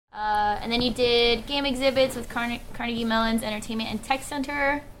And then you did game exhibits with Carnegie Mellon's Entertainment and Tech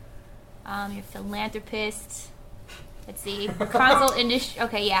Center. You're a philanthropist. Let's see. Console industry.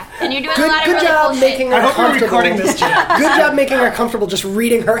 Okay, yeah. And you're doing a lot of really cool shit. I hope we're recording this, Jen. Good job making her comfortable just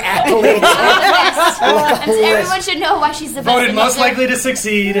reading her accolades. Everyone should know why she's the best. Voted most likely to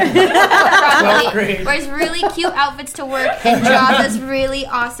succeed. Probably. Wears really cute outfits to work and draws us really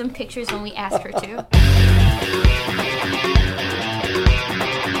awesome pictures when we ask her to.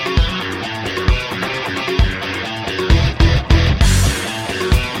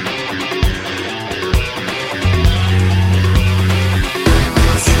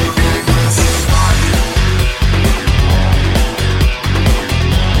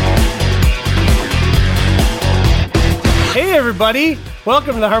 Hey everybody,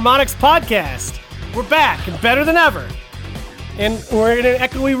 welcome to the Harmonix Podcast. We're back and better than ever. And we're in an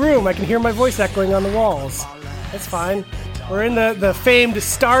echoey room. I can hear my voice echoing on the walls. That's fine. We're in the famed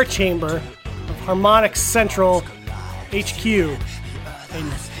Star Chamber of Harmonix Central HQ in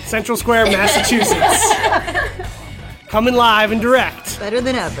Central Square, Massachusetts. Coming live and direct. Better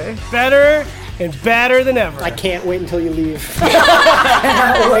than ever. Better and better than ever. I can't wait until you leave.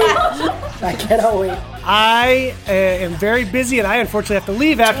 I cannot wait. I am very busy, and I unfortunately have to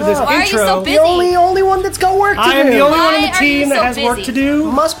leave after this Why intro. are you so busy? The only one that's got work to do. I am the only one on Why the are team you that so has work busy? to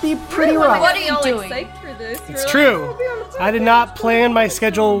do. Must be pretty rough. What are you doing? Psyched for this. It's true. I did not plan my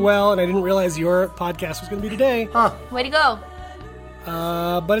schedule well, and I didn't realize your podcast was going to be today. Way to go.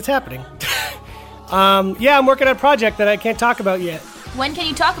 But it's happening. Yeah, I'm working on a project that I can't talk about yet. When can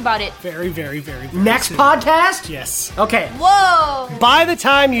you talk about it? Very, very, very, very Next soon. podcast? Yes. Okay. Whoa! By the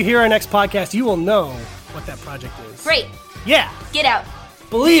time you hear our next podcast, you will know what that project is. Great. Yeah. Get out.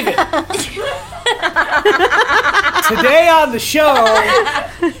 Believe it. Today on the show,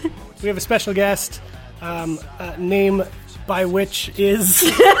 we have a special guest, name by which is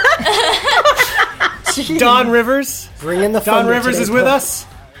Dawn Rivers. Bring in the Dawn thunder Rivers today, is with Paul. us.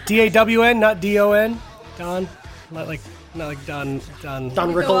 D-A-W-N, not D-O-N. Dawn. Not like Don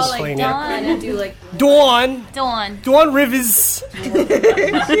Rickles. playing Dawn. Do like Dawn. Dawn Rivers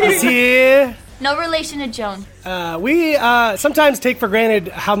is here. No relation to Joan. We sometimes take for granted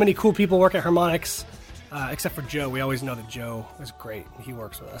how many cool people work at Harmonix, except for Joe. We always know that Joe is great. He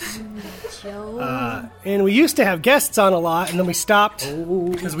works with us. Joe. And we used to have guests on a lot, and then we stopped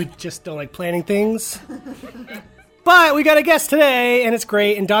because we just don't like planning things. But we got a guest today, and it's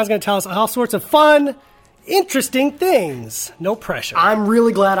great, and Don's going to tell us all sorts of fun, interesting things. No pressure. I'm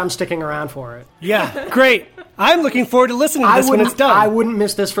really glad I'm sticking around for it. Yeah, great. I'm looking forward to listening to this when it's done. I wouldn't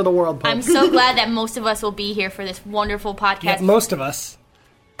miss this for the world, Paul. I'm so glad that most of us will be here for this wonderful podcast. Yeah, most of us.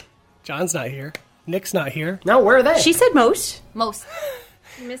 John's not here. Nick's not here. No, where are they? She said most. Most.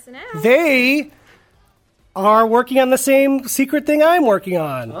 You're missing out. They are working on the same secret thing I'm working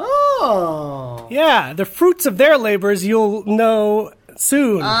on. Oh. Yeah, the fruits of their labors you'll know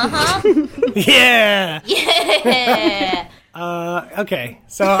soon. Uh-huh. Yeah. Yeah. Okay,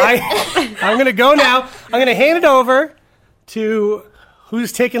 so I'm going to go now. I'm going to hand it over to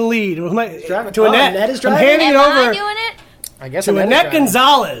who's taking lead. Who am I? Driving. To Annette. Annette is I'm driving? handing Am it I over doing it? I guess to Annette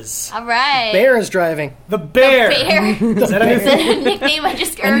Gonzalez. All right. Bear is driving. The Bear. Bear. Is that a new Is thing? that a nickname I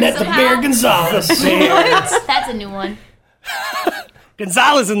just earned Annette the somehow? Bear Gonzalez. That's a new one.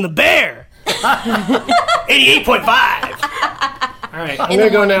 Gonzalez and the Bear. 88.5. All right, I'm going to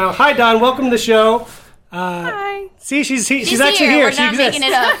go now. Hi, Don. Welcome to the show. Hi. See, she's She's actually here. We're She not exists.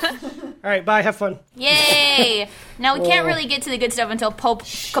 making it up. All right, bye. Have fun. Yay! Now we can't really get to the good stuff until Pope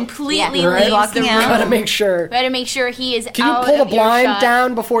completely Yeah, leaves walking the out. room. Gotta make sure. We gotta make sure he is Can you out pull the of blind earshot.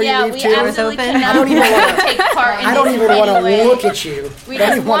 down before you leave, we too? absolutely Open? cannot I don't even want to. take part in I don't this even in want to any way. look at you. We I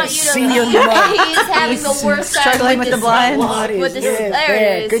just don't want want to you to see your mug. He's having the worst time struggling with the this- blinds. What is With this, this? there There,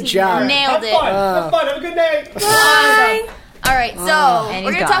 it is. good He job. Nailed it. Have fun. Have a good night. Awesome. All right, so And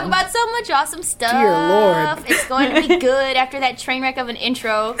we're he's going to talk gone. about so much awesome stuff. Dear Lord. It's going to be good after that train wreck of an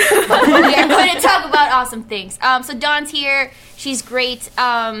intro. We are going to talk about awesome things. So Dawn's here. She's great.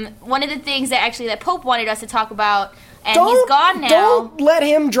 One of the things that Pope wanted us to talk about, and he's gone now. Don't let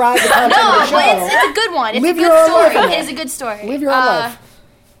him drive the content No, of the show. but it's a good one. It's Live a your good own story. life. It is a good story. Live your own life.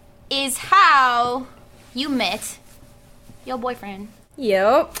 Is how you met your boyfriend,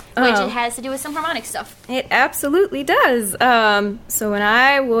 Yep. which it has to do with some harmonic stuff. It absolutely does. So when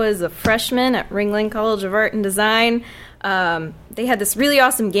I was a freshman at Ringling College of Art and Design, they had this really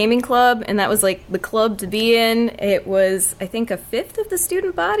awesome gaming club, and that was like the club to be in. It was, I think, a fifth of the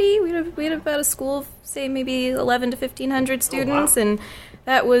student body. We had about a school of, say, maybe 11 to 1,500 students, and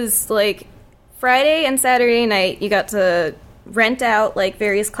that was like Friday and Saturday night. You got to rent out like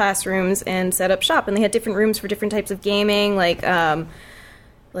various classrooms and set up shop, and they had different rooms for different types of gaming, like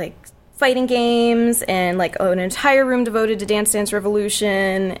fighting games and like an entire room devoted to Dance Dance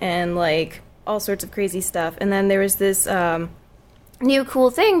Revolution and like all sorts of crazy stuff. And then there was this new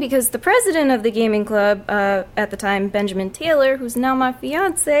cool thing because the president of the gaming club at the time, Benjamin Taylor, who's now my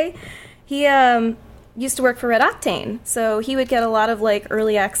fiance, he used to work for Red Octane. So he would get a lot of like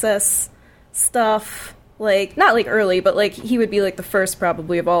early access stuff. Like, not like early, but like he would be like the first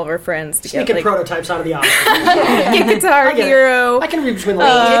probably of all of our friends to Sneaking get like prototypes out of the office. get Guitar Hero. I can read between the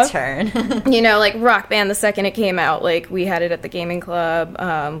lines. Your turn. You know, like Rock Band the second it came out, like we had it at the gaming club.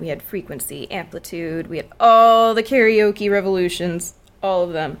 We had Frequency, Amplitude, we had all the karaoke revolutions, all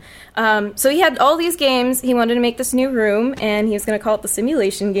of them. So he had all these games. He wanted to make this new room, and he was going to call it the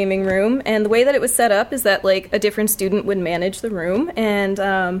Simulation Gaming Room. And the way that it was set up is that like a different student would manage the room,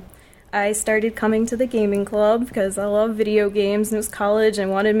 and I started coming to the gaming club because I love video games, and it was college, and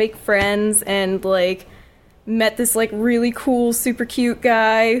I wanted to make friends, and like met this like really cool, super cute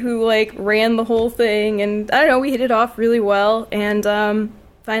guy who like ran the whole thing, and I don't know, we hit it off really well, and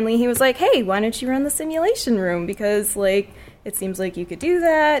finally he was like, hey, why don't you run the simulation room, because like it seems like you could do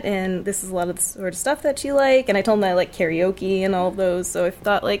that, and this is a lot of the sort of stuff that you like, and I told him I like karaoke and all of those, so I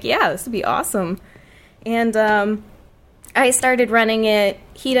thought like, yeah, this would be awesome. And I started running it.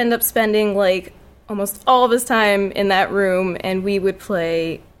 He'd end up spending like almost all of his time in that room, and we would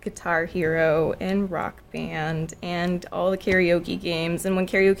play Guitar Hero and Rock Band and all the karaoke games. And when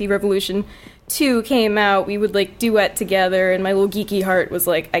Karaoke Revolution 2 came out, we would like duet together, and my little geeky heart was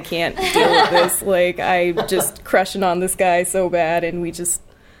like, I can't deal with this. Like, I'm just crushing on this guy so bad, and we just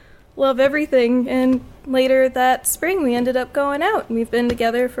love everything. And later that spring, we ended up going out, and we've been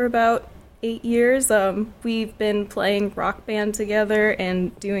together for about 8 years. We've been playing Rock Band together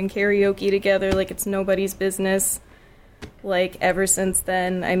and doing karaoke together like it's nobody's business, like, ever since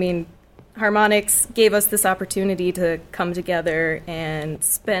then. I mean, Harmonix gave us this opportunity to come together and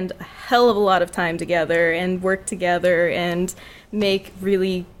spend a hell of a lot of time together and work together and make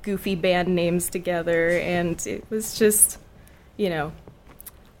really goofy band names together, and it was just, you know,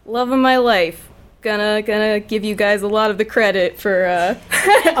 love of my life. Gonna give you guys a lot of the credit for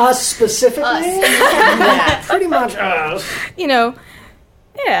Us specifically? Yeah, pretty much us. you know,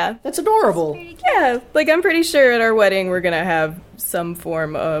 yeah, That's adorable. yeah. Like, I'm pretty sure at our wedding we're gonna have some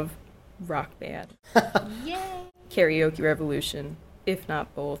form of Rock Band, Yay. Karaoke Revolution, if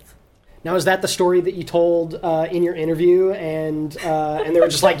not both. Now, is that the story that you told in your interview, and they were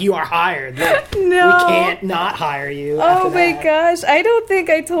just like, you are hired? Like, No. We can't not hire you. Oh after my that. gosh, I don't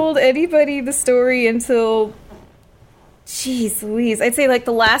think I told anybody the story until, jeez Louise, I'd say like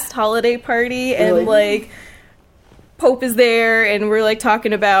the last holiday party, Really? and like Pope is there, and we're like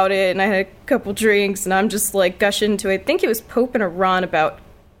talking about it, and I had a couple drinks, and I'm just like gushing to, I think it was Pope and Iran, about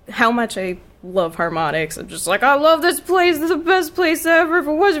how much I love Harmonix. I'm just like, I love this place. This is the best place ever. If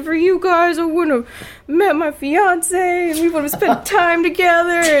it wasn't for you guys, I wouldn't have met my fiance, and we would have spent time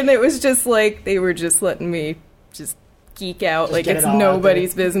together. And it was just like, they were just letting me just geek out Just like get it's it all out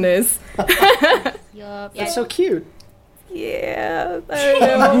nobody's business. Yup. That's so cute. Yeah, I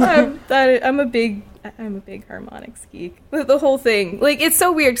don't know. I'm a big Harmonix geek. The whole thing, like, it's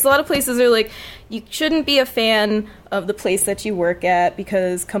so weird because a lot of places are like, you shouldn't be a fan of the place that you work at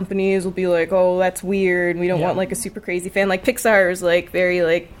because companies will be like, oh, that's weird. We don't want like a super crazy fan. Like Pixar is like very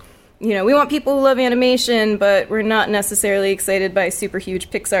like, you know, we want people who love animation, but we're not necessarily excited by super huge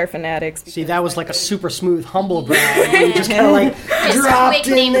Pixar fanatics. See, that was like a super smooth, humble brag. You just kind of like dropped quick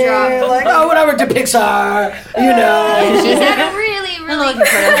in name there, drop. like, oh, whatever, to Pixar, you know. She's had a really looking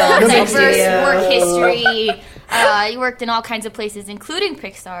for a diverse studio. work history. You worked in all kinds of places, including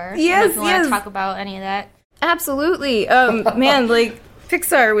Pixar. Yes, If you want yes. to talk about any of that. Absolutely. Man, like,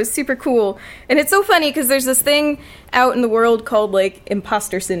 Pixar was super cool. And it's so funny because there's this thing out in the world called, like,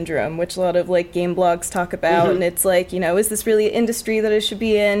 imposter syndrome, which a lot of, like, game blogs talk about. And it's like, you know, is this really an industry that I should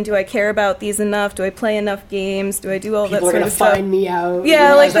be in? Do I care about these enough? Do I play enough games? Do I do all People that are sort going to of stuff? find me out. Yeah,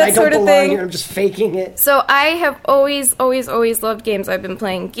 realize like that I don't sort of belong thing. Here. I'm just faking it. So I have always loved games. I've been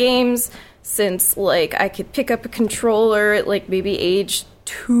playing games since, like, I could pick up a controller at, like, maybe age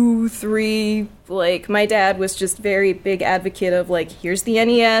 2, 3. Like, my dad was just very big advocate of, like, here's the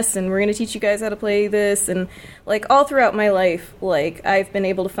NES, and we're going to teach you guys how to play this. And, like, all throughout my life, like, I've been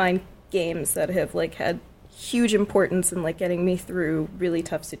able to find games that have, like, had huge importance in, like, getting me through really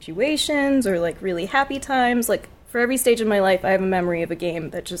tough situations or, like, really happy times. Like, for every stage of my life, I have a memory of a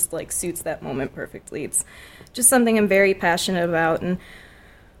game that just, like, suits that moment perfectly. It's just something I'm very passionate about. And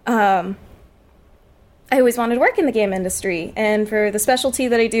I always wanted to work in the game industry. And for the specialty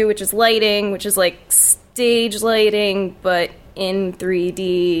that I do, which is lighting, which is like stage lighting, but in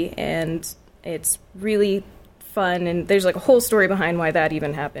 3D, and it's really fun, and there's like a whole story behind why that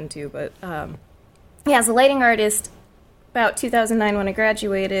even happened too. But as a lighting artist, about 2009 when I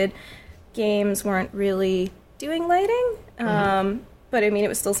graduated, games weren't really doing lighting. But I mean, it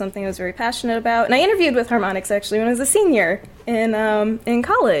was still something I was very passionate about. And I interviewed with Harmonix actually when I was a senior in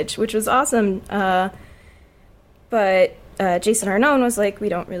college, which was awesome. But Jason Arnone was like, we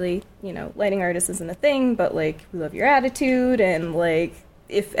don't really, lighting artists isn't a thing, but like, we love your attitude, and like,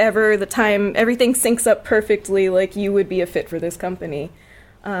 if ever the time everything syncs up perfectly, like, you would be a fit for this company.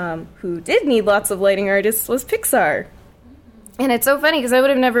 Who did need lots of lighting artists was Pixar. And it's so funny because I would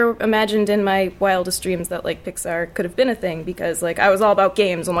have never imagined in my wildest dreams that, like, Pixar could have been a thing, because, like, I was all about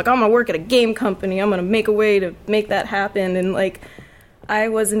games. I'm like, I'm going to work at a game company. I'm going to make a way to make that happen. And, like, I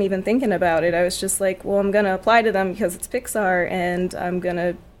wasn't even thinking about it. I was just like, well, I'm going to apply to them because it's Pixar, and I'm going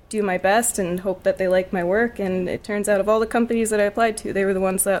to do my best and hope that they like my work. And it turns out of all the companies that I applied to, they were the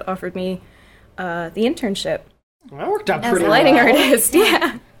ones that offered me the internship. Well, that worked out pretty well. As a lighting well. artist,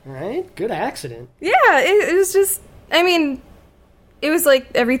 yeah. All right, good accident. Yeah, it was just, I mean, it was like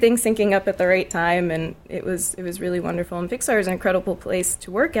everything syncing up at the right time, and it was really wonderful. And Pixar is an incredible place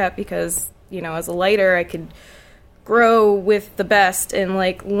to work at because, as a lighter, I could grow with the best and,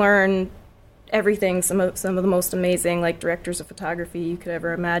 like, learn everything, some of the most amazing, like, directors of photography you could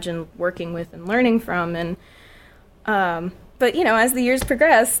ever imagine working with and learning from. And but as the years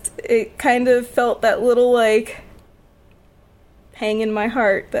progressed, it kind of felt that little, like, pang in my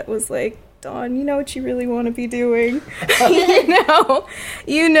heart that was like, Dawn, you know what you really want to be doing. How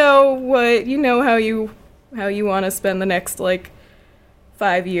you want to spend the next, like,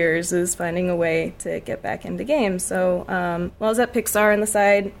 5 years is finding a way to get back into games. So while I was at Pixar on the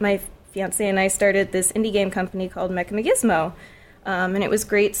side, my fiance and I started this indie game company called Mechanismo, and it was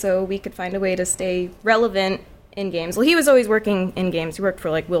great so we could find a way to stay relevant in games. Well, he was always working in games. He worked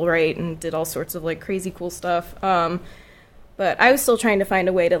for, like, Will Wright and did all sorts of, like, crazy cool stuff. But I was still trying to find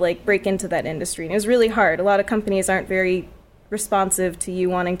a way to, like, break into that industry. And it was really hard. A lot of companies aren't very responsive to you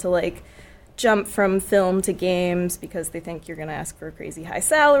wanting to, like, jump from film to games because they think you're going to ask for a crazy high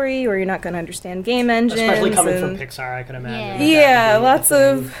salary or you're not going to understand game engines. Especially coming from Pixar, I can imagine. Yeah, lots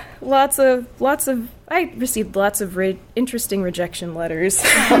of. I received lots of interesting rejection letters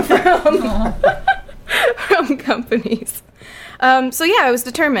from companies. So yeah, I was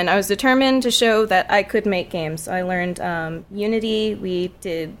determined. I was determined to show that I could make games. So I learned Unity. We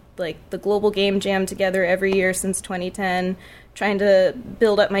did, like, the global game jam together every year since 2010, trying to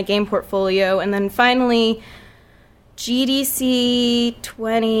build up my game portfolio. And then finally, GDC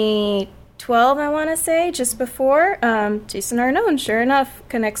 2012, I want to say, just before, Jason Arnone, sure enough,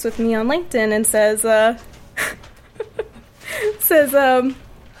 connects with me on LinkedIn and says,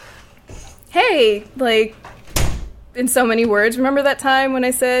 hey, like, in so many words, remember that time when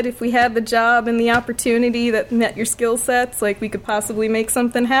I said if we had the job and the opportunity that met your skill sets, like, we could possibly make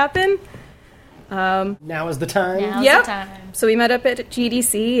something happen? Now is the time. Now's the time. So we met up at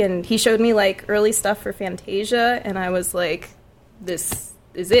GDC, and he showed me, like, early stuff for Fantasia, and I was like, this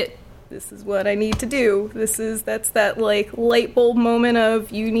is it. This is what I need to do. That's that, like, light bulb moment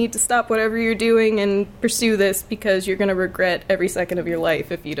of you need to stop whatever you're doing and pursue this because you're going to regret every second of your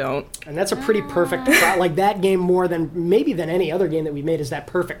life if you don't. And that's a pretty perfect, like, that game more than any other game that we made is that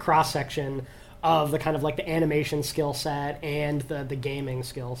perfect cross-section of the kind of, like, the animation skill set and the gaming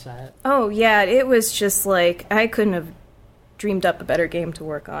skill set. Oh, yeah, it was just, like, I couldn't have dreamed up a better game to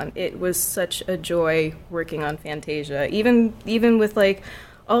work on. It was such a joy working on Fantasia, even with, like,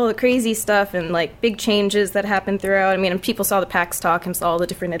 all the crazy stuff and, like, big changes that happened throughout. I mean, people saw the PAX talk and saw all the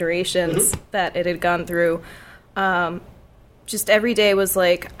different iterations that it had gone through. Just every day was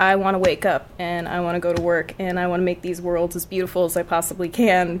like, I want to wake up and I want to go to work and I want to make these worlds as beautiful as I possibly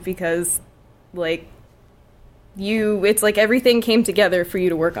can because, like, it's like everything came together for you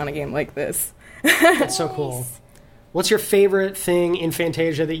to work on a game like this. That's so cool. What's your favorite thing in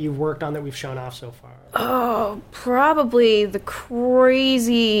Fantasia that you've worked on that we've shown off so far? Oh, probably the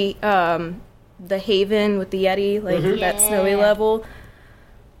crazy, the Haven with the Yeti, like that snowy level.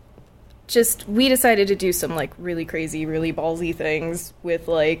 Just, we decided to do some, like, really crazy, really ballsy things with,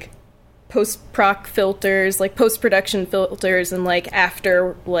 like, post-proc filters, like, post-production filters, and, like,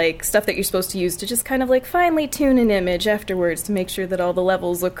 after, like, stuff that you're supposed to use to just kind of, like, finely tune an image afterwards to make sure that all the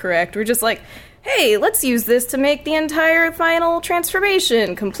levels look correct. We're just like, hey, let's use this to make the entire final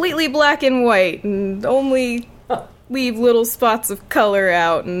transformation completely black and white and only leave little spots of color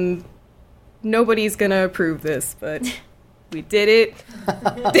out, and nobody's gonna approve this, but we did it.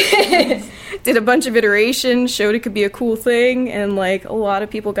 Did a bunch of iterations, showed it could be a cool thing, and, like, a lot of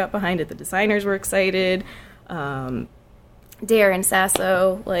people got behind it. The designers were excited. Dare and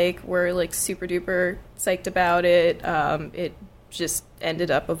Sasso, like, were, like, super duper psyched about it. It just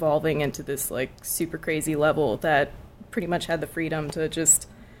ended up evolving into this, like, super crazy level that pretty much had the freedom to just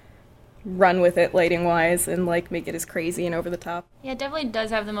run with it lighting-wise and, like, make it as crazy and over the top. Yeah, it definitely does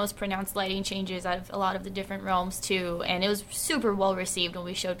have the most pronounced lighting changes out of a lot of the different realms, too. And it was super well-received when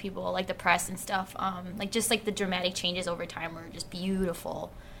we showed people, like, the press and stuff. Like, just, like, the dramatic changes over time were just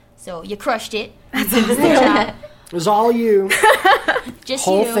beautiful. So, you crushed it. It was all you. Just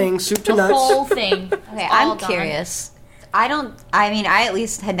whole you. thing, soup to the nuts. whole thing. Okay, I'm curious. I at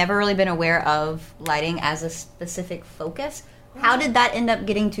least had never really been aware of lighting as a specific focus. How did that end up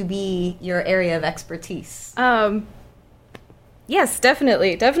getting to be your area of expertise? Yes,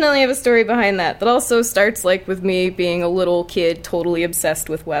 definitely. Definitely have a story behind that. That also starts, like, with me being a little kid totally obsessed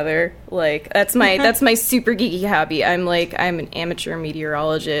with weather. Like, that's my super geeky hobby. I'm an amateur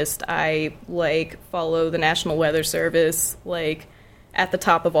meteorologist. I, like, follow the National Weather Service, like, at the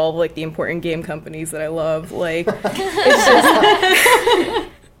top of all, like, the important game companies that I love. Like, it's just...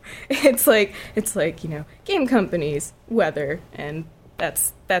 It's like, you know, game companies, weather, and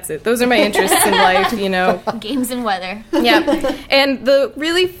that's it. Those are my interests in life, you know. Games and weather. Yeah. And the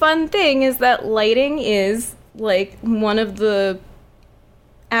really fun thing is that lighting is, like, one of the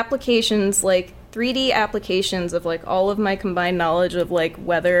applications, like, 3D applications of, like, all of my combined knowledge of, like,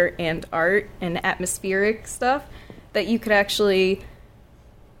 weather and art and atmospheric stuff that you could actually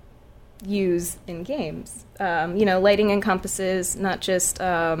use in games. You know, lighting encompasses not just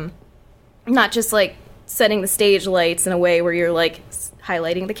like setting the stage lights in a way where you're like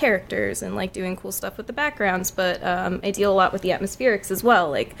highlighting the characters and like doing cool stuff with the backgrounds, but I deal a lot with the atmospherics as well,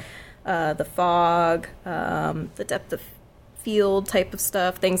 like the fog, the depth of field type of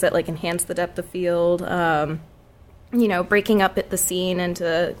stuff, things that like enhance the depth of field, you know, breaking up the scene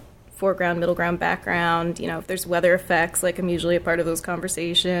into foreground, middle ground, background. You know, if there's weather effects, like I'm usually a part of those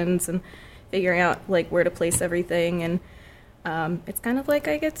conversations and figuring out like where to place everything. And it's kind of like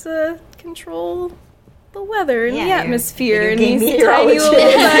I get to control the weather and the atmosphere and these tiny little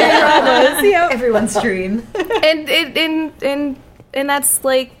dioramas. Yep. Everyone's dream. and that's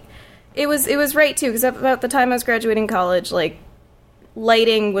like it was right too, because about the time I was graduating college, like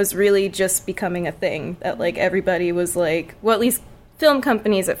lighting was really just becoming a thing that like everybody was like, well, at least film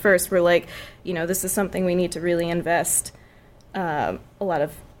companies at first were like, you know, this is something we need to really invest a lot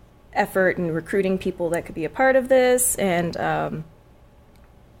of effort in recruiting people that could be a part of this. And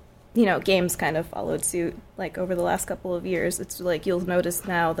you know, games kind of followed suit like over the last couple of years. It's like you'll notice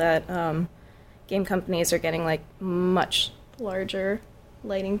now that game companies are getting like much larger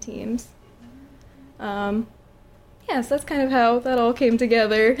lighting teams. Yes, that's kind of how that all came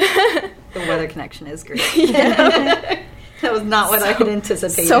together. The weather connection is great. Yeah. That was not what I had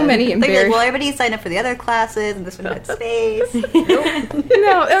anticipated. So many embarrassing. Like, well, everybody signed up for the other classes, and this one had space. No, and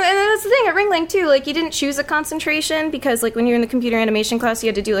that's the thing at Ringling too. Like, you didn't choose a concentration because, like, when you're in the computer animation class, you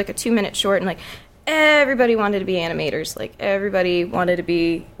had to do like a 2-minute short, and like everybody wanted to be animators. Like, everybody wanted to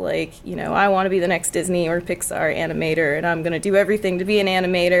be like, you know, I want to be the next Disney or Pixar animator, and I'm gonna do everything to be an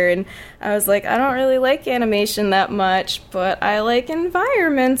animator. And I was like, I don't really like animation that much, but I like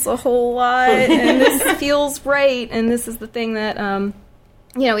environments a whole lot, and this feels right. And this is the thing that,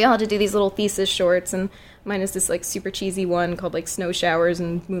 you know, we all had to do these little thesis shorts, and mine is this like super cheesy one called like Snow Showers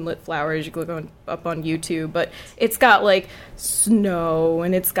and Moonlit Flowers. You can look up on YouTube, but it's got like snow,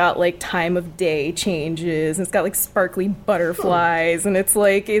 and it's got like time of day changes, and it's got like sparkly butterflies, and it's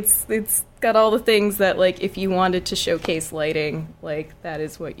like it's got all the things that like if you wanted to showcase lighting, like that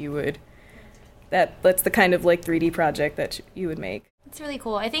is what you would. That's the kind of like 3D project that you would make. It's really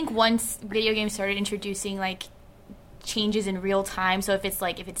cool. I think once video games started introducing like changes in real time, so if it's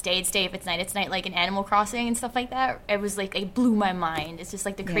day, it's day, if it's night, like in Animal Crossing and stuff like that, it was like, it blew my mind. It's just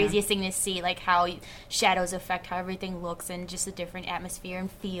like the craziest thing to see, like how shadows affect how everything looks, and just a different atmosphere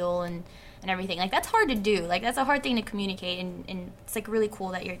and feel and everything. Like, that's hard to do. Like, that's a hard thing to communicate, and it's like really cool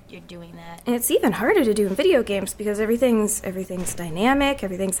that you're doing that. And it's even harder to do in video games because everything's dynamic,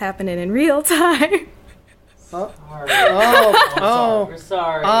 everything's happening in real time. We're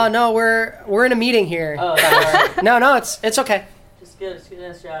sorry. Oh no, we're in a meeting here. Oh, sorry. No, it's okay. Just get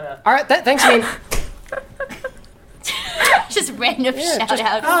a shout out. All right, thanks, Ian. Just random shout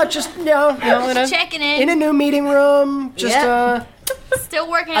outs. Just Checking in. In a new meeting room. Just still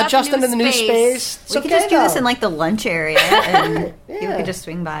working out adjusting to the new space. We could just do this in like the lunch area, and people could just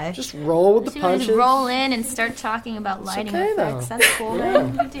swing by. Just roll with the punches. Just roll in and start talking about lighting effects. Though. That's cool,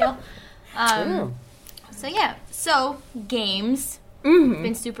 man. Good deal. So games. Mm-hmm.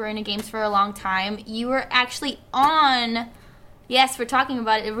 Been super into games for a long time. You were actually on Yes, we're talking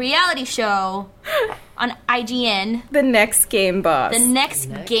about a reality show on IGN. The Next Game Boss. The next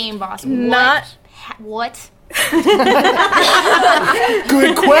Game Boss. Not... What? Good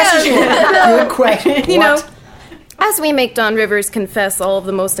question. Good question. You know, as we make Dawn Rivers confess all of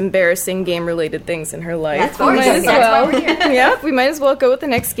the most embarrassing game-related things in her life, That's why we're here. Yeah, we might as well go with The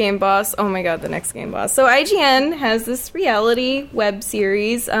Next Game Boss. Oh my god, The Next Game Boss. So IGN has this reality web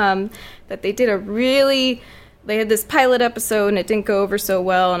series that they did they had this pilot episode and it didn't go over so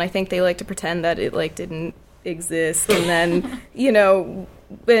well, and I think they like to pretend that it didn't exist. And then,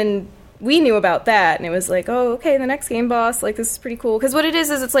 when we knew about that, and it was like, oh, okay, The Next Game Boss, this is pretty cool. Because what it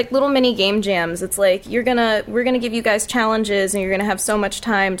is it's little mini game jams. It's we're gonna give you guys challenges, and you're gonna have so much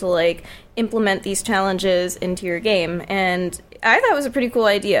time to implement these challenges into your game. And I thought it was a pretty cool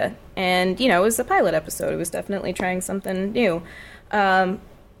idea. And it was a pilot episode. It was definitely trying something new. A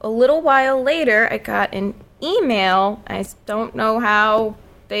little while later, I got an email. I don't know how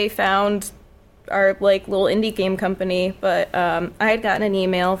they found our little indie game company, but I had gotten an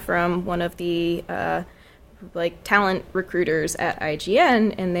email from one of the talent recruiters at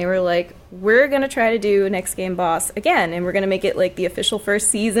IGN, and they were like, we're gonna try to do Next Game Boss again, and we're gonna make it the official first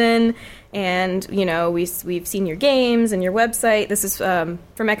season, and we've seen your games and your website. This is from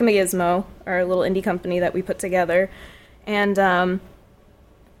Ekama Gizmo, our little indie company that we put together, and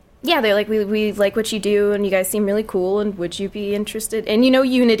yeah, they're like, we like what you do, and you guys seem really cool, and would you be interested? And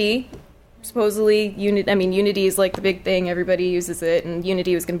Unity. Supposedly, Unity is the big thing. Everybody uses it, and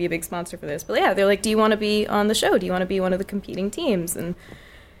Unity was going to be a big sponsor for this. But yeah, they're like, do you want to be on the show? Do you want to be one of the competing teams? And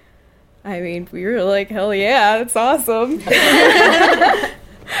we were like, hell yeah, that's awesome.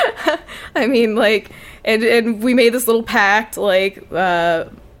 And we made this little pact,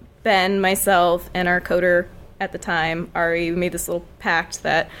 Ben, myself, and our coder at the time, Ari, we made this little pact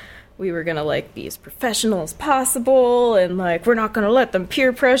that we were gonna be as professional as possible, and we're not gonna let them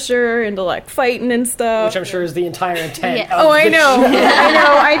peer pressure into fighting and stuff. Which I'm sure is the entire intent. Yeah. Of I the know. show. I know.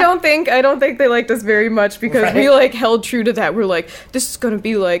 I don't think they liked us very much because we held true to that. We're this is gonna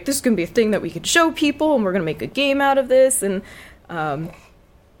be a thing that we could show people, and we're gonna make a game out of this. And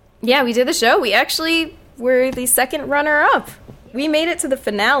yeah, we did the show. We actually were the second runner up. We made it to the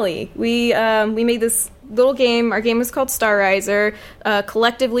finale. We made this little game. Our game was called Star Riser.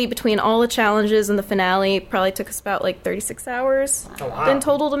 Collectively, between all the challenges and the finale, probably took us about 36 hours in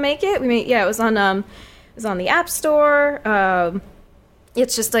total to make it. It was on the App Store.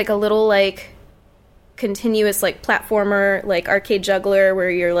 It's just a little continuous platformer, arcade juggler, where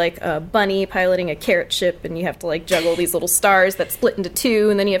you're a bunny piloting a carrot ship, and you have to juggle these little stars that split into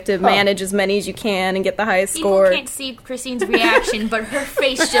two, and then you have to manage as many as you can and get the highest score. People can't see Christine's reaction, but her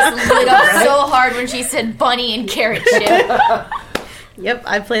face just lit up so hard when she said bunny and carrot ship. Yep,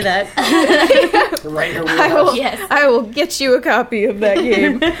 I'd play that. Right in her wheelhouse. Yes. I will get you a copy of that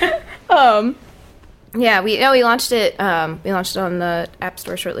game. Yeah, we launched it. We launched it on the App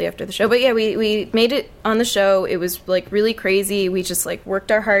Store shortly after the show. But yeah, we made it on the show. It was really crazy. We just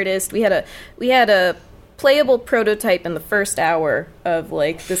worked our hardest. We had a playable prototype in the first hour of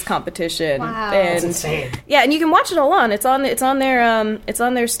Wow, this competition. That's insane. Yeah, and you can watch it all on. It's on their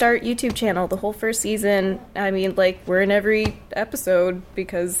Start YouTube channel. The whole first season. We're in every episode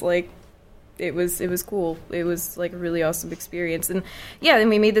because it was cool. It was a really awesome experience. And yeah, then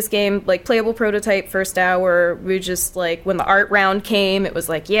we made this game playable prototype first hour. We just when the art round came, it was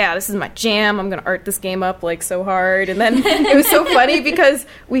yeah, this is my jam. I'm gonna art this game up so hard. And then it was so funny because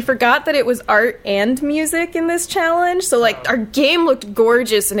we forgot that it was art and music in this challenge. So our game looked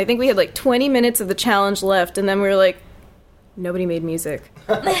gorgeous, and I think we had 20 minutes of the challenge left, and then we were nobody made music.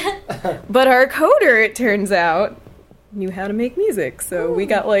 But our coder, it turns out, knew how to make music, so we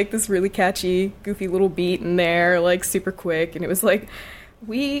got this really catchy, goofy little beat in there, super quick, and it was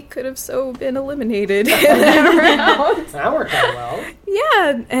we could have so been eliminated in that round. That worked out well.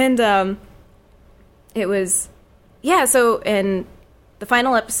 Yeah, and it was, yeah. So in the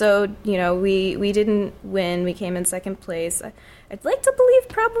final episode, we didn't win. We came in second place. I'd like to believe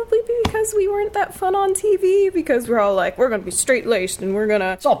probably because we weren't that fun on TV, because we're all we're gonna be straight laced and we're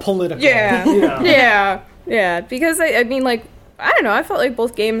gonna. It's all political. Yeah. Yeah, because I don't know, I felt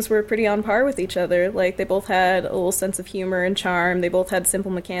both games were pretty on par with each other. They both had a little sense of humor and charm. They both had simple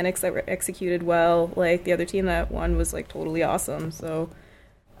mechanics that were executed well. The other team that won was totally awesome. So,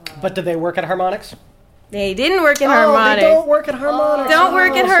 But did they work at Harmonix? they didn't work in Harmonix. They don't work at Harmonix. Don't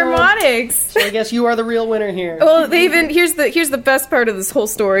work in Harmonix. So I guess you are the real winner here. Well, here's the best part of this whole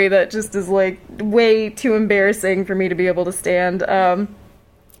story that just is way too embarrassing for me to be able to stand.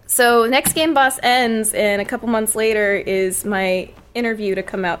 So Next Game Boss ends, and a couple months later is my interview to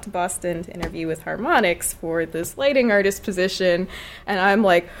come out to Boston to interview with Harmonix for this lighting artist position, and I'm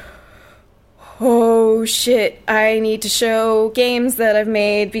like, oh shit, I need to show games that I've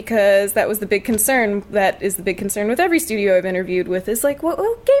made, because that was the big concern. That is the big concern with every studio I've interviewed with, is like,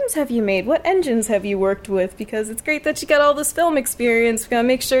 what games have you made? What engines have you worked with? Because it's great that you got all this film experience. We gotta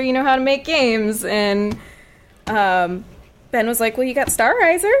make sure you know how to make games. And Ben was like, well, you got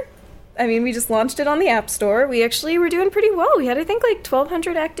Starriser. I mean, we just launched it on the App Store. We actually were doing pretty well. We had, I think, like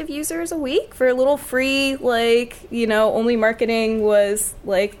 1,200 active users a week for a little free, like, you know, only marketing was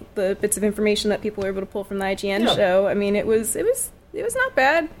like the bits of information that people were able to pull from the IGN show. I mean, it was not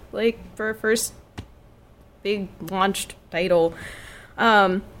bad, like, for a first big launched title.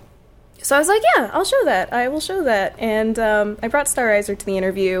 So I was like, yeah, I'll show that. I will show that. And I brought Starriser to the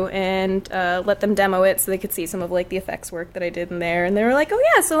interview and let them demo it so they could see some of, like, the effects work that I did in there. And they were like, oh,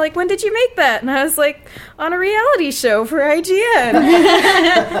 yeah, so, like, when did you make that? And I was like, on a reality show for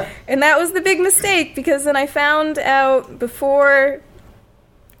IGN. And that was the big mistake, because then I found out before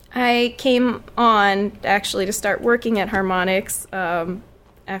I came on, actually, to start working at Harmonix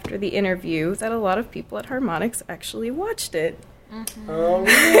after the interview, that a lot of people at Harmonix actually watched it. Mm-hmm. Oh,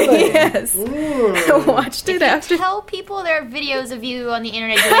 really? Yes. I watched it after. Tell people there are videos of you on the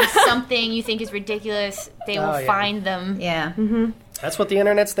internet doing something you think is ridiculous, they will find them. Yeah. Mm-hmm. That's what the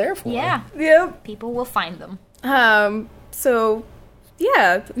internet's there for. Yeah. Yep. People will find them. So,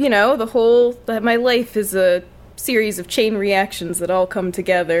 yeah, you know, my life is a series of chain reactions that all come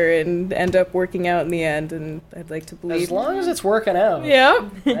together and end up working out in the end, and I'd like to believe. As long as it's working out. Yep.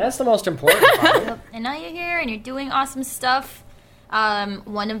 That's the most important part. And now you're here and you're doing awesome stuff.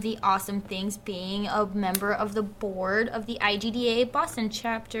 One of the awesome things being a member of the board of the IGDA Boston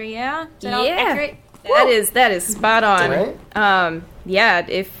chapter, yeah? Is that all accurate? That is spot on. Right? Yeah,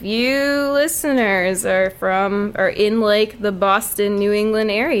 if you listeners are in, like, the Boston, New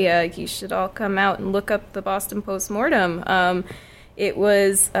England area, you should all come out and look up the Boston Postmortem. It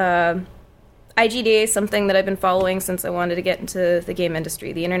was IGDA is something that I've been following since I wanted to get into the game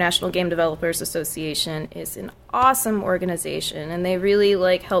industry. The International Game Developers Association is an awesome organization, and they really,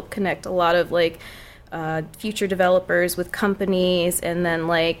 like, help connect a lot of, like, future developers with companies, and then,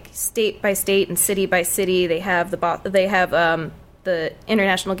 like, state by state and city by city, they have the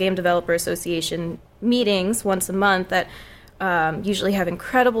International Game Developer Association meetings once a month that usually have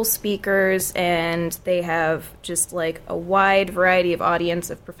incredible speakers, and they have just, like, a wide variety of audience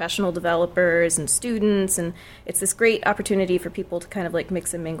of professional developers and students, and it's this great opportunity for people to kind of, like,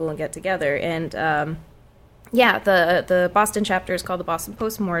 mix and mingle and get together. And the Boston chapter is called the Boston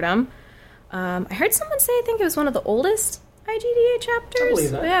Postmortem. I heard someone say, I think it was one of the oldest IGDA chapters. I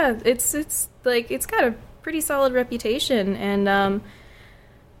believe that. Yeah, it's like, it's got a pretty solid reputation, and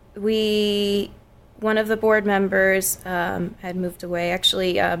one of the board members had moved away.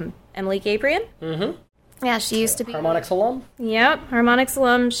 Actually, Emily Gabriel. Mm-hmm. Yeah, she used to be Harmonix alum. Yep, Harmonix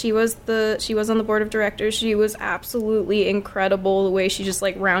alum. She was on the board of directors. She was absolutely incredible. The way she just,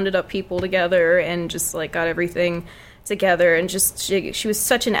 like, rounded up people together and just, like, got everything together, and just she was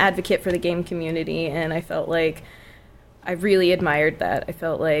such an advocate for the game community, and I felt like I really admired that. I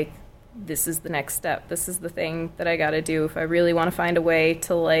felt like this is the next step. This is the thing that I got to do if I really want to find a way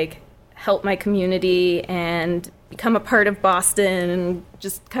to, like, help my community and become a part of Boston and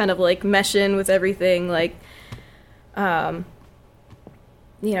just kind of, like, mesh in with everything. Like, you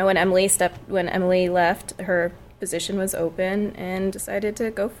know, when Emily left, her position was open and decided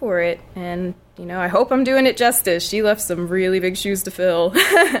to go for it. And, you know, I hope I'm doing it justice. She left some really big shoes to fill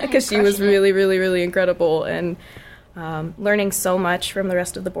because she was really, really, really incredible, and learning so much from the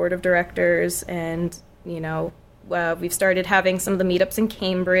rest of the board of directors. And, you know, we've started having some of the meetups in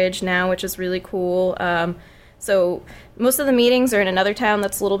Cambridge now, which is really cool. So most of the meetings are in another town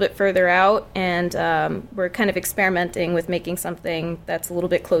that's a little bit further out, and we're kind of experimenting with making something that's a little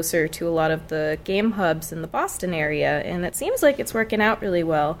bit closer to a lot of the game hubs in the Boston area, and it seems like it's working out really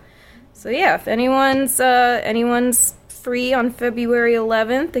well. So yeah, if anyone's free on February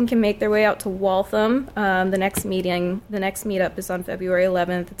 11th and can make their way out to Waltham, the next meetup is on February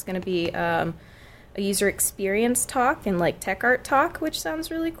 11th. It's going to be a user experience talk and, like, tech art talk, which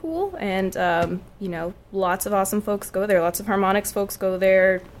sounds really cool. And, you know, lots of awesome folks go there. Lots of Harmonix folks go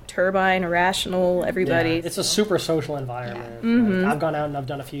there. Turbine, Irrational, everybody. Yeah, it's a super social environment. Yeah. Mm-hmm. Like, I've gone out and I've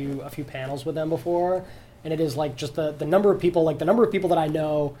done a few panels with them before, and it is, like, just the number of people, like, the number of people that I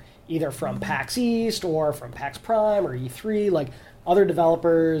know either from PAX East or from PAX Prime or E3, like, other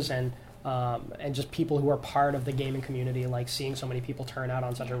developers and just people who are part of the gaming community, like, seeing so many people turn out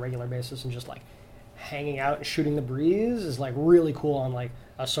on such a regular basis and just, like, hanging out and shooting the breeze is, like, really cool on, like,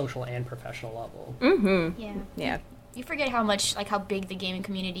 a social and professional level. Mm-hmm. Yeah. Yeah. you forget how much, like, how big the gaming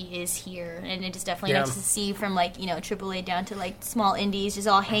community is here, and it is definitely nice to see from, like, you know, AAA down to, like, small indies just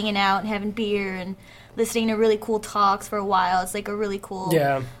all hanging out and having beer and listening to really cool talks for a while. It's, like, a really cool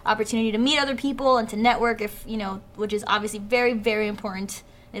opportunity to meet other people and to network, if you know, which is obviously very, very important.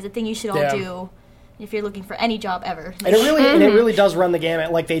 It's a thing you should all do if you're looking for any job ever. And it really does run the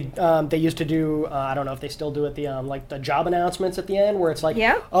gamut. Like they used to do, I don't know if they still do it, like the job announcements at the end where it's like,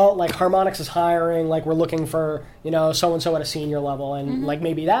 oh, like Harmonix is hiring, like we're looking for, you know, so-and-so at a senior level. And like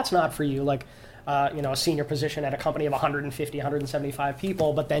maybe that's not for you, like, you know, a senior position at a company of 150, 175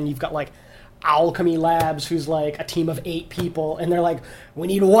 people. But then you've got like Alchemy Labs, who's like a team of 8 people, and they're like, we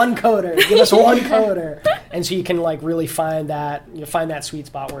need one coder, give us one coder. And so you can like really find that sweet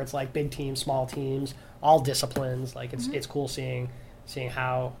spot where it's like big teams, small teams, all disciplines. Like it's cool seeing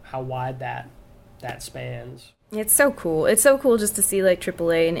how wide that spans. It's so cool. It's so cool just to see like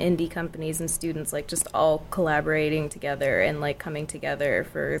AAA and indie companies and students like just all collaborating together and like coming together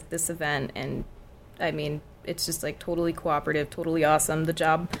for this event. And I mean, it's just like totally cooperative, totally awesome. The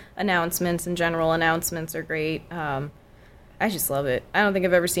job announcements and general announcements are great. I just love it. I don't think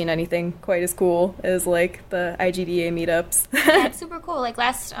I've ever seen anything quite as cool as like the IGDA meetups. Yeah, it's super cool. Like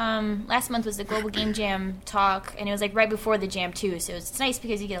last month was the Global Game Jam talk, and it was like right before the jam too. So it's nice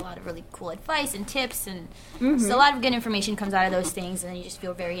because you get a lot of really cool advice and tips, and so a lot of good information comes out of those things, and then you just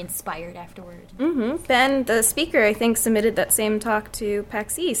feel very inspired afterward. Ben, the speaker, I think, submitted that same talk to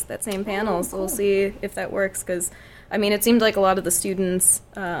PAX East, that same panel. So we'll see if that works. Because I mean, it seemed like a lot of the students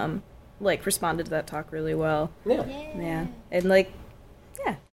like responded to that talk really well. Yeah. And like,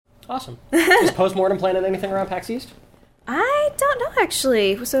 yeah. Awesome. Is Postmortem planning anything around PAX East? I don't know,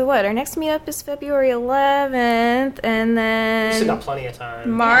 actually. So what? Our next meetup is February 11th, and then You still got plenty of time.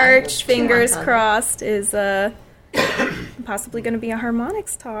 March, fingers crossed, is possibly going to be a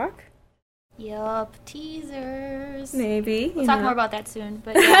Harmonix talk. Yup, teasers. Maybe. We'll talk more about that soon.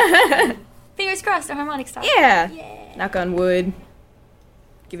 But yeah. Fingers crossed, a Harmonix talk. Yeah. Knock on wood.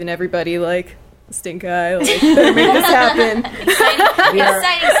 Giving everybody like a stink eye, like better make this happen.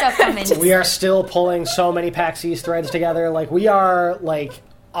 Exciting stuff coming. We are still pulling so many PAX East threads together. Like we are like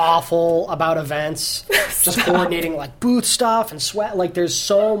awful about events, just coordinating like booth stuff and sweat. Like there's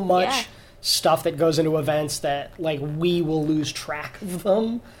so much stuff that goes into events that like we will lose track of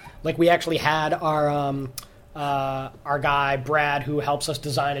them. Like we actually had our guy Brad, who helps us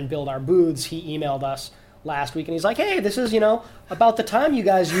design and build our booths. He emailed us last week and he's like, hey, this is, you know, about the time you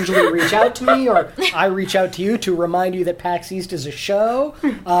guys usually reach out to me or I reach out to you to remind you that PAX East is a show.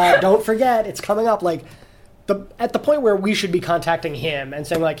 Don't forget, it's coming up. Like at the point where we should be contacting him and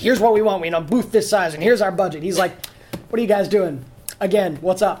saying like, here's what we want, we know, booth this size and here's our budget. He's like, what are you guys doing? Again,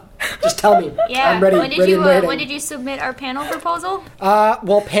 what's up? Just tell me. I'm ready. When did you submit our panel proposal?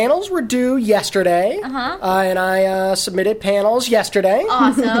 Well, panels were due yesterday, and I submitted panels yesterday.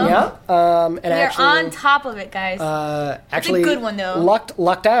 Awesome. Yeah. And we're on top of it, guys. Actually, it's a good one though.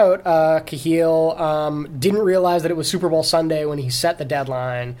 Lucked out. Kahil didn't realize that it was Super Bowl Sunday when he set the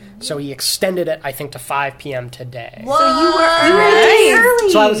deadline, so he extended it, I think, to 5 p.m. today. Whoa. So you were a day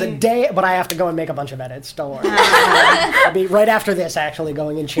early. So I was a day, but I have to go and make a bunch of edits. Don't worry. I'll be right after this, actually,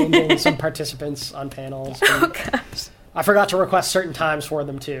 going and changing some participants on panels. Oh, gosh. I forgot to request certain times for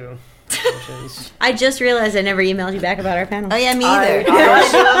them, too. I just realized I never emailed you back about our panel. Oh yeah, me either.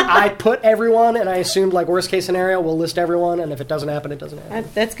 I put everyone, and I assumed, like, worst case scenario, we'll list everyone, and if it doesn't happen, it doesn't happen.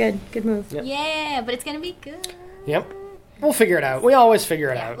 That's good. Good move. Yep. Yeah, but it's going to be good. Yep. We'll figure it out. We always figure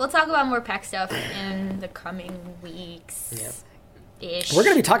it out. We'll talk about more pack stuff in the coming weeks. Yep. Ish. We're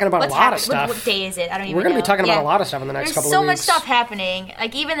going to be talking about a lot of stuff. What day is it? I don't even know. We're going to be talking about a lot of stuff in the next couple of weeks. There's so much stuff happening.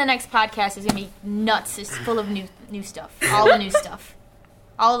 Like, even the next podcast is going to be nuts. It's full of new stuff. All the new stuff.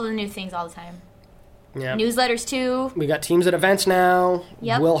 All of the new things all the time. Yeah. Newsletters, too. We got teams at events now.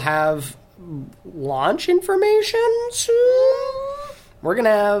 Yep. We'll have launch information soon. We're going to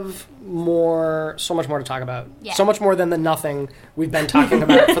have so much more to talk about. Yeah. So much more than the nothing we've been talking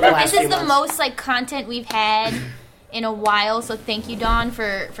about for the last few months. This is the most, like, content we've had in a while, so thank you, Dawn,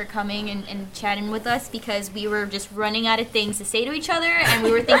 for coming and chatting with us, because we were just running out of things to say to each other, and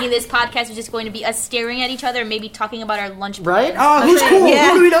we were thinking this podcast was just going to be us staring at each other and maybe talking about our lunch Right? plans. Oh, who's cool?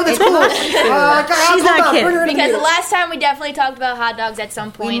 Yeah. Who do we know that's cool? She's not kidding. Because the last time we definitely talked about hot dogs at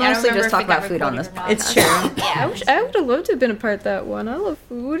some point. We mostly I don't remember just if talk it got about food on recorded this or not. It's true. Yeah. I would have loved to have been a part of that one. I love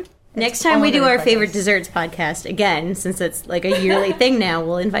food. Next time we do only our the favorite podcast. desserts podcast, again, since it's like a yearly thing now,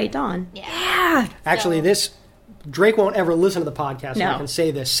 we'll invite Dawn. Yeah. Actually, Drake won't ever listen to the podcast, so I No. can say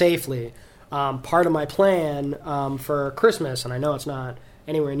this safely. Part of my plan for Christmas, and I know it's not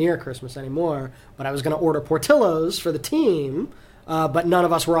anywhere near Christmas anymore, but I was going to order Portillo's for the team, but none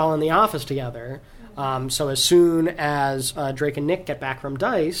of us were all in the office together. So as soon as Drake and Nick get back from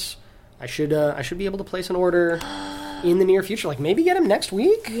Dice, I should be able to place an order in the near future. Like maybe get them next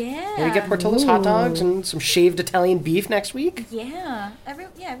week. Yeah. Maybe get Portillo's hot dogs and some shaved Italian beef next week. Yeah.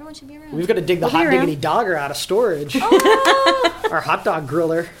 Everyone should be around. We've got to dig the hot diggity dogger out of storage. Oh, Our hot dog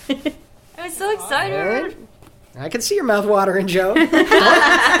griller. I'm so excited. Right? I can see your mouth watering, Joe. Don't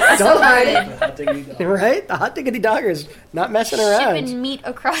hide it. Right? The hot diggity dogger is not messing around. Shipping meat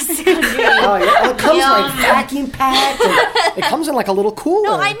across the country. Oh, yeah. It comes like vacuum packed. It comes in like a little cooler.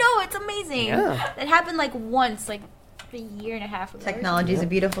 No, I know. It's amazing. Yeah. It happened like once, like a year and a half ago. Technology is a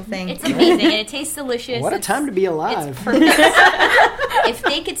beautiful thing. It's amazing, and it tastes delicious. What a time to be alive. It's perfect. If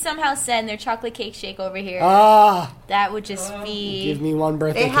they could somehow send their chocolate cake shake over here, that would just be... Give me one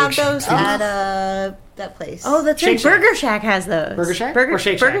birthday They have cake those shake. at that place. Oh, that's Shake right. Shack. Burger Shack has those. Burger Shack? Burger, Or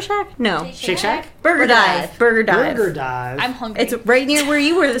Shake Burger Shack? Shack? No. Shake Shack? Burger Dive. Burger Dive. Burger dive. I'm hungry. It's right near where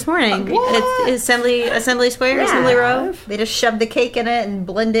you were this morning. It's Assembly Square, Assembly Row. They just shove the cake in it and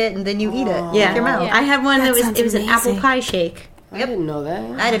blend it, and then you eat it. Yeah. With your mouth. Yeah. I had one that was sounds it was an apple amazing. pie shake. I didn't know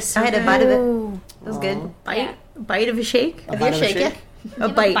that. I had a bite of it. It was good. Bite of a shake. A bite of a shake, shake? A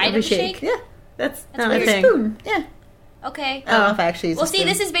bite bite of of a a shake. shake? Yeah. That's not weird. a thing. Spoon. Yeah. Okay. I don't know if I actually use Well, a see, spoon.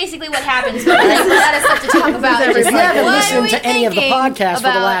 this is basically what happens when we run out of stuff to talk about. It's If just you like, haven't what are listened we to any of the thinking podcasts for the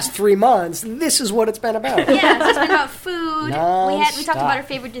about? last 3 months, this is what it's been about. Yeah, so it's been about food. We talked Non-stop. about our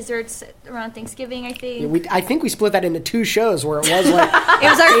favorite desserts around Thanksgiving, I think. I think we split that into 2 shows where it was like It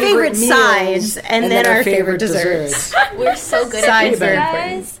was our favorite meals sides and then our favorite desserts. We're so good at Sides this, are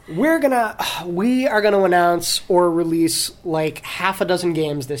guys. We are gonna announce or release like half a dozen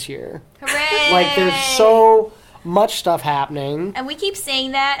games this year. Hooray! Like there's so much stuff happening. And we keep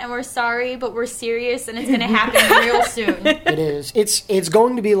saying that, and we're sorry, but we're serious, and it's going to happen real soon. It is. It's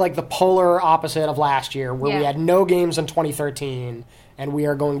going to be like the polar opposite of last year, where we Yeah. had no games in 2013, and we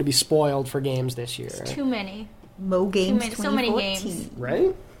are going to be spoiled for games this year. Too many. Mo Games so many 2014. games.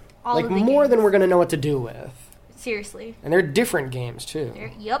 Right? All Like of the more games. than we're going to know what to do with. Seriously. And they're different games too.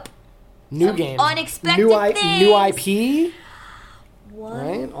 Yep. New Some games. unexpected new IP. What?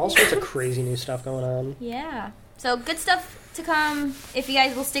 Right? All sorts of crazy new stuff going on. Yeah. So good stuff to come. If you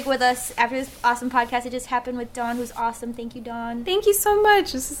guys will stick with us after this awesome podcast, it just happened with Dawn, who's awesome. Thank you, Dawn. Thank you so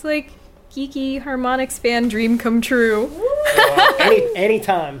much. This is like geeky harmonics fan dream come true.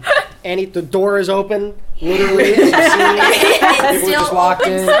 Anytime. The door is open, literally. As you've seen. People just walked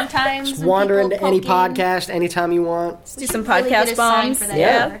in. Sometimes. Just some wander people into any poke in. podcast anytime you want. Let's do We some should really get podcast a sign bombs. for that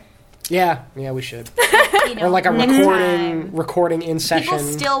Yeah. door. Yeah, we should. You know, Or like a next time. recording in session. People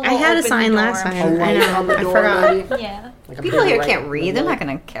still will I had a open sign the last door. A time. I light know. on the I door, forgot. maybe. Yeah. Like a People big here light can't on read. the They're light. not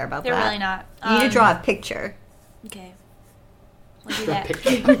going to care about They're that. really not. You need to draw a picture. Okay. We'll do A that.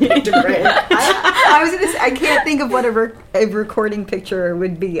 pictogram. I was going to say, I can't think of what a recording picture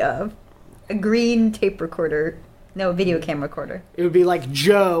would be of. A green tape recorder. No, video camera recorder. It would be like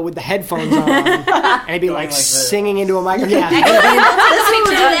Joe with the headphones on, and he'd be like this. singing into a microphone. Yeah, Let's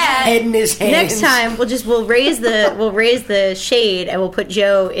picture that. head in his hands. Next time we'll raise the shade and we'll put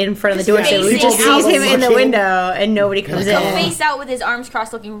Joe in front of the door Just so we facing just sees him in the looking. window and nobody comes Come in. on. Face out with his arms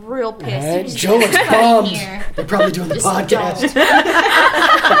crossed, looking real pissed. Right? He's Joe looks just coming bummed. here. They're probably doing the Just podcast.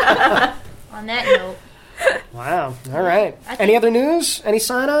 On that note, Wow. All right. Any other news? Any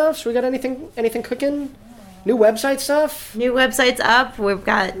sign-offs? We got anything cooking? New website stuff? New website's up. We've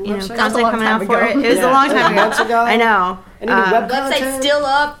got Website? content coming out Time for ago. it. It was Yeah. a long time ago. Months ago. I know. Any new web website's content? still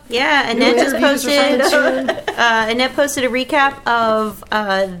up. Yeah, New Annette just interviews or something posted. soon? Annette posted a recap of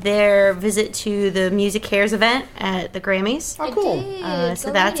their visit to the Music Cares event at the Grammys. Oh, cool. So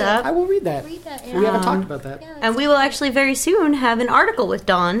Go that's read it. up. I will read that. Read that. We haven't talked about that. And we will actually very soon have an article with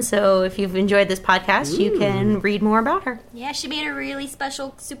Dawn. So if you've enjoyed this podcast, you can read more about her. Yeah, she made a really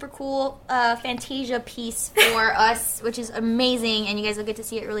special, super cool Fantasia piece for us, which is amazing, and you guys will get to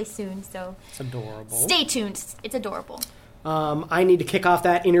see it really soon. So It's adorable. stay tuned. It's adorable. I need to kick off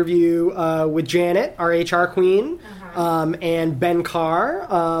that interview with Janet, our HR queen, and Ben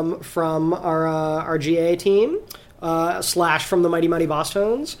Carr from our GA team, / from the Mighty Mighty Boss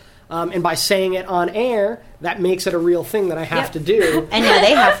Tones. And by saying it on air, that makes it a real thing that I have to do, And now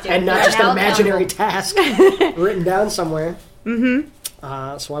they have to. and not just an now imaginary task written down somewhere.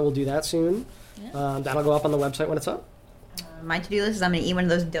 So I will do that soon. That'll go up on the website when it's up. My to-do list is I'm going to eat one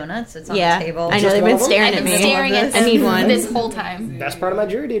of those donuts. It's on Yeah, the table. I know Just they've one been of them? staring I've at been me. staring at I them need one. this whole time. Best part of my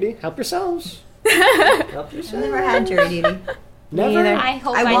jury duty. Help yourselves. Help yourselves. I've never had jury duty. Never. either. I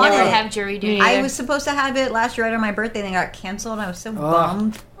hope I I, want never it. have jury duty. Yeah. I was supposed to have it last year right on my birthday, and it got canceled. I was so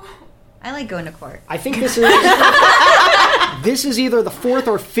bummed. I like going to court. I think this is either the 4th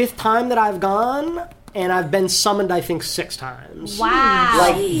or 5th time that I've gone. and I've been summoned, I think, 6 times. Wow.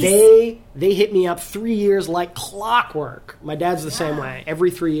 Like, they hit me up 3 years like clockwork. My dad's the same way.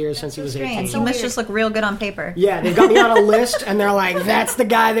 Every 3 years since he was 18. You must just look real good on paper. Yeah, they've got me on a list, and they're like, that's the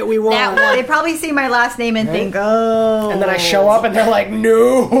guy that we want. That one. They probably see my last name and think, oh. And then I show up, and they're like,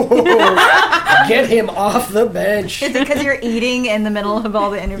 no, get him off the bench. Is it because you're eating in the middle of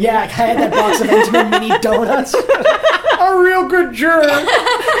all the interviews? Yeah, I had that box of intimate mini donuts. A real good germ.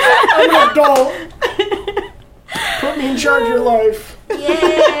 I'm an adult. Put me in charge of your life.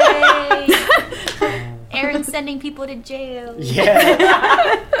 Yay! Aaron's sending people to jail.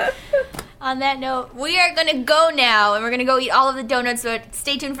 Yeah. On that note, we are going to go now, and we're going to go eat all of the donuts, so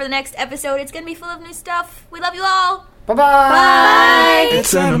stay tuned for the next episode. It's going to be full of new stuff. We love you all. Bye-bye. Bye.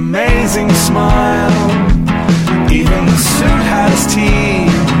 It's an amazing smile. Even the suit has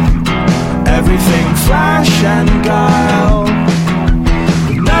teeth. Everything flash and guile.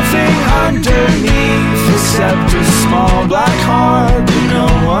 Nothing underneath except a small black heart that no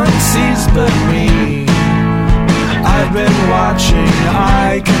one sees but me. I've been watching,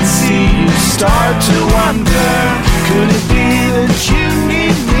 I can see you start to wonder, could it be that you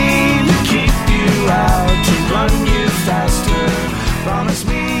need me to keep you out, to run you faster? Promise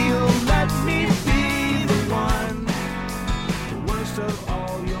me you'll let me be the one, the worst of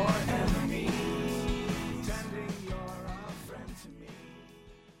all your